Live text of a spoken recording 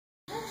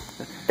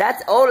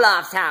That's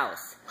Olof's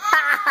house.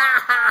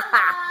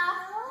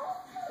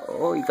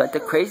 Oh, you got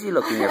the crazy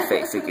look in your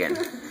face again.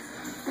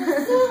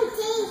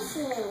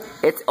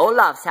 It's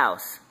Olof's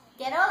house.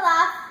 Get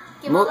Olaf.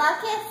 Give Olaf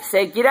a kiss.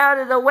 Say, get out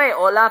of the way,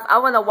 Olaf. I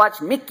want to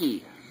watch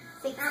Mickey.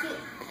 I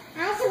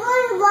just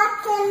want to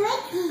watch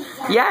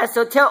Mickey. Yeah,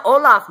 so tell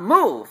Olaf,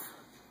 move.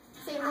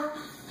 Say move.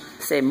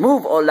 Say,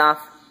 move,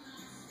 Olaf.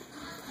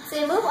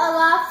 Say move,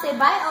 Olaf. Say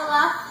bye,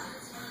 Olaf.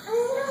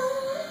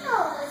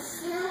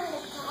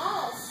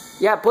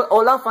 Yeah, put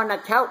Olaf on the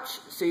couch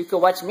so you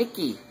can watch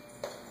Mickey.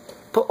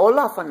 Put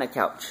Olaf on the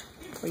couch.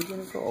 Where are you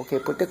going to go? Okay,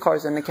 put the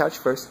cars on the couch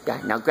first.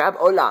 Yeah, now grab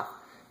Olaf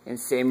and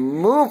say,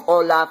 move,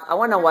 Olaf. I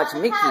want to watch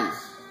Mickey. Couch.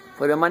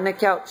 Put him on the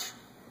couch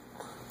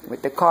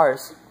with the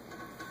cars.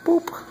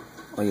 Boop.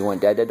 Oh, you want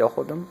Dada to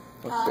hold him?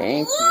 Oh,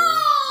 thank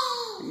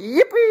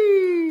you.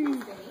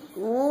 Yippee!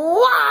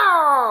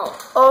 Wow!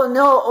 Oh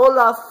no,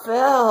 Olaf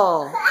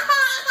fell.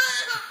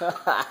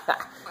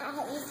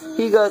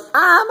 He goes,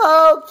 I'm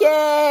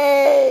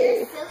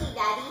okay. You're silly,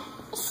 Daddy.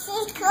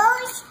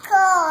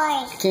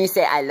 Can you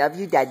say, I love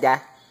you,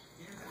 Dada?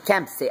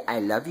 Cam, say, I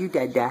love you,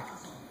 Dada.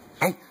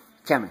 Hey,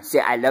 Cameron, say,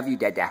 I love you,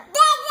 Dada.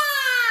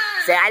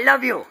 Dada! Say, I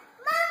love you. Mama!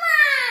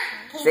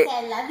 Can you say,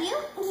 I love you?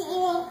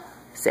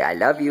 Say, I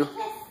love you.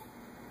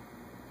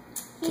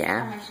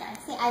 Cam.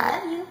 Say, I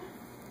love you.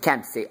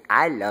 Cam, say,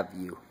 I love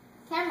you.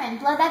 Cameron,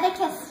 blow Dad a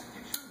kiss.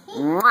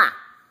 Mwah.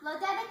 Blow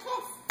Dad a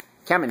kiss.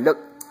 Cameron, look.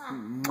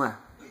 Mwah.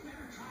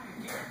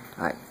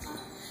 Alright.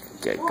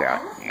 Good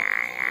girl.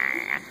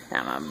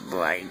 I'm a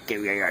boy.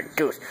 Give you your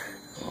tooth.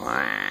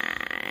 Wow.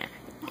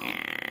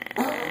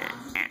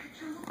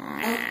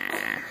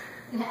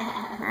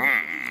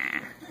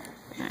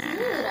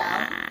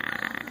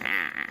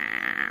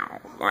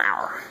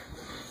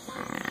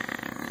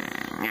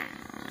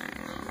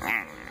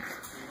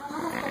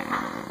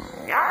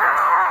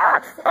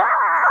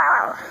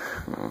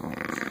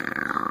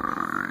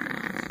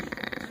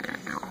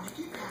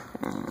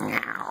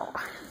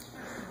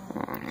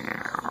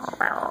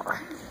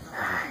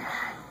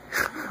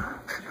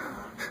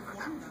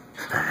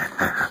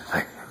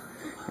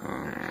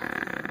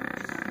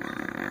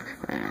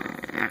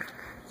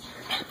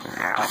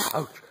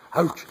 Ouch,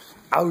 ouch,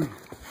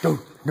 ouch.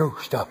 No,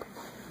 stop.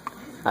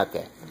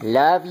 Okay.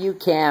 Love you,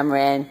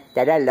 Cameron.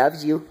 Dada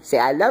loves you. Say,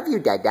 I love you,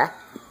 Dada.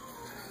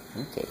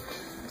 Okay.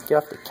 Get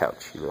off the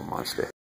couch, you little monster.